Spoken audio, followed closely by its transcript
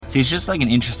See, it's just like an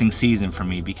interesting season for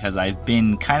me because I've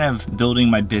been kind of building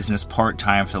my business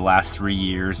part-time for the last 3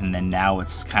 years, and then now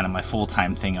it's kind of my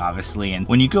full-time thing, obviously. And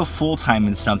when you go full-time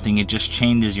in something, it just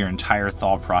changes your entire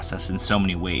thought process in so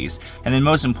many ways. And then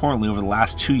most importantly, over the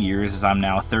last 2 years, as I'm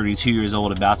now 32 years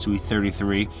old, about to be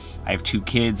 33, I have 2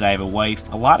 kids, I have a wife.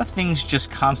 A lot of things just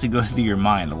constantly go through your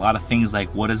mind. A lot of things like,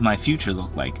 what does my future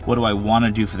look like? What do I want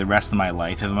to do for the rest of my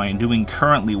life? Am I doing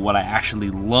currently what I actually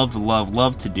love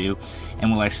to do?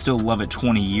 And will I still love it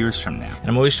 20 years from now? And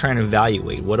I'm always trying to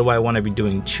evaluate, what do I want to be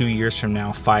doing 2 years from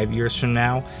now, 5 years from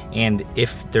now? And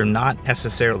if they're not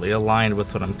necessarily aligned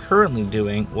with what I'm currently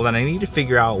doing, well, then I need to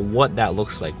figure out what that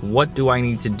looks like. What do I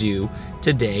need to do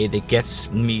today that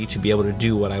gets me to be able to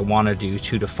do what I want to do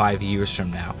 2 to 5 years from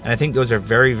now? And I think those are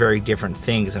very, very different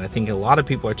things. And I think a lot of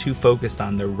people are too focused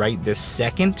on the right this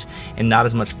second and not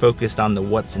as much focused on the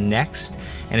what's next.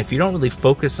 And if you don't really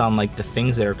focus on like the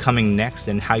things that are coming next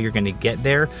and how you're going to get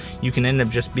there, you can end up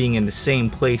just being in the same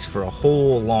place for a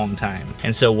whole long time.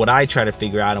 And so what I try to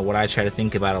figure out and what I try to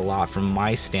think about a lot from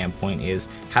my standpoint is,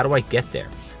 how do I get there?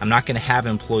 I'm not going to have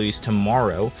employees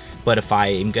tomorrow, but if I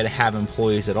am going to have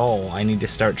employees at all, I need to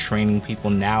start training people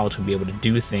now to be able to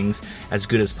do things as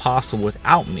good as possible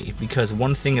without me. Because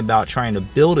one thing about trying to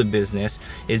build a business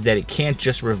is that it can't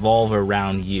just revolve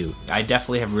around you. I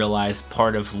definitely have realized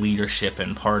part of leadership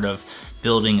and part of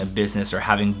building a business or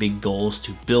having big goals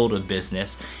to build a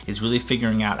business is really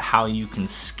figuring out how you can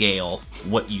scale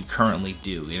what you currently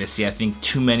do. You see, I think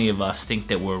too many of us think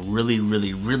that we're really,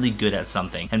 really, really good at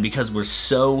something, and because we're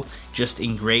so just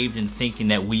engraved in thinking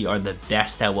that we are the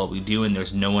best at what we do and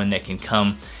there's no one that can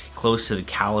come close to the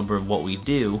caliber of what we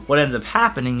do, what ends up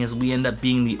happening is we end up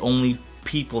being the only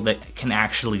people that can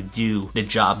actually do the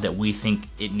job that we think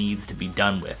it needs to be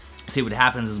done with. See, what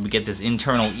happens is we get this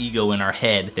internal ego in our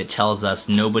head that tells us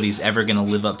nobody's ever going to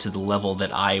live up to the level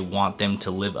that I want them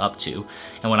to live up to.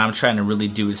 And what I'm trying to really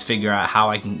do is figure out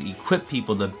how I can equip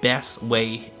people the best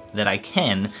way that I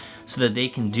can so that they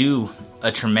can do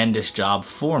a tremendous job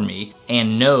for me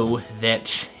and know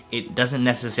that it doesn't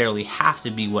necessarily have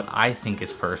to be what I think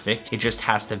is perfect. It just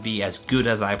has to be as good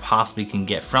as I possibly can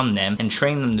get from them, and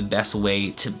train them the best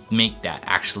way to make that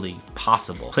actually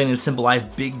possible. Plain and simple, I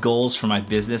have big goals for my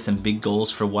business and big goals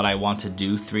for what I want to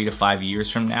do 3 to 5 years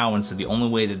from now, and so the only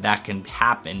way that that can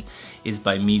happen is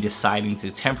by me deciding to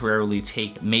temporarily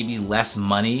take maybe less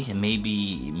money and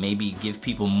maybe give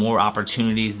people more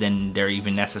opportunities than they're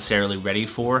even necessarily ready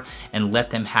for, and let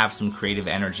them have some creative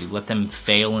energy, let them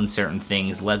fail in certain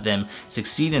things, let them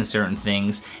succeed in certain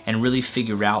things, and really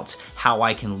figure out how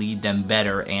I can lead them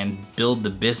better and build the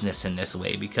business in this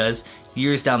way, because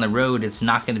years down the road it's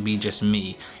not going to be just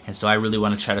me. And so I really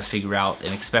want to try to figure out,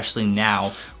 and especially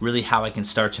now, really how I can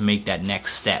start to make that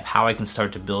next step, how I can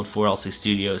start to build 4LC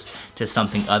Studios to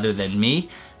something other than me,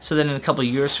 so that in a couple of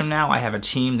years from now I have a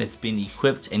team that's been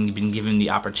equipped and been given the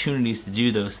opportunities to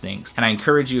do those things. And I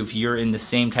encourage you, if you're in the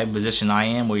same type of position I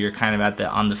am, where you're kind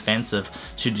of on the fence of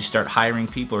should you start hiring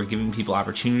people or giving people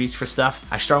opportunities for stuff,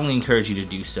 I strongly encourage you to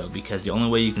do so, because the only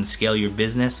way you can scale your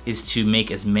business is to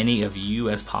make as many of you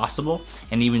as possible.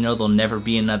 And even though there'll never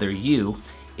be another you,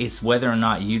 it's whether or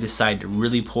not you decide to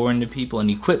really pour into people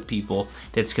and equip people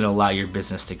that's going to allow your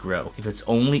business to grow. If it's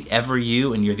only ever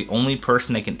you and you're the only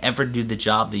person that can ever do the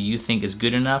job that you think is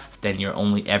good enough, then you're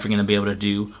only ever going to be able to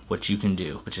do what you can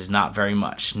do, which is not very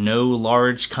much. No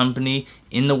large company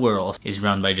in the world is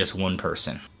run by just one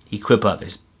person. Equip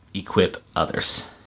others. Equip others.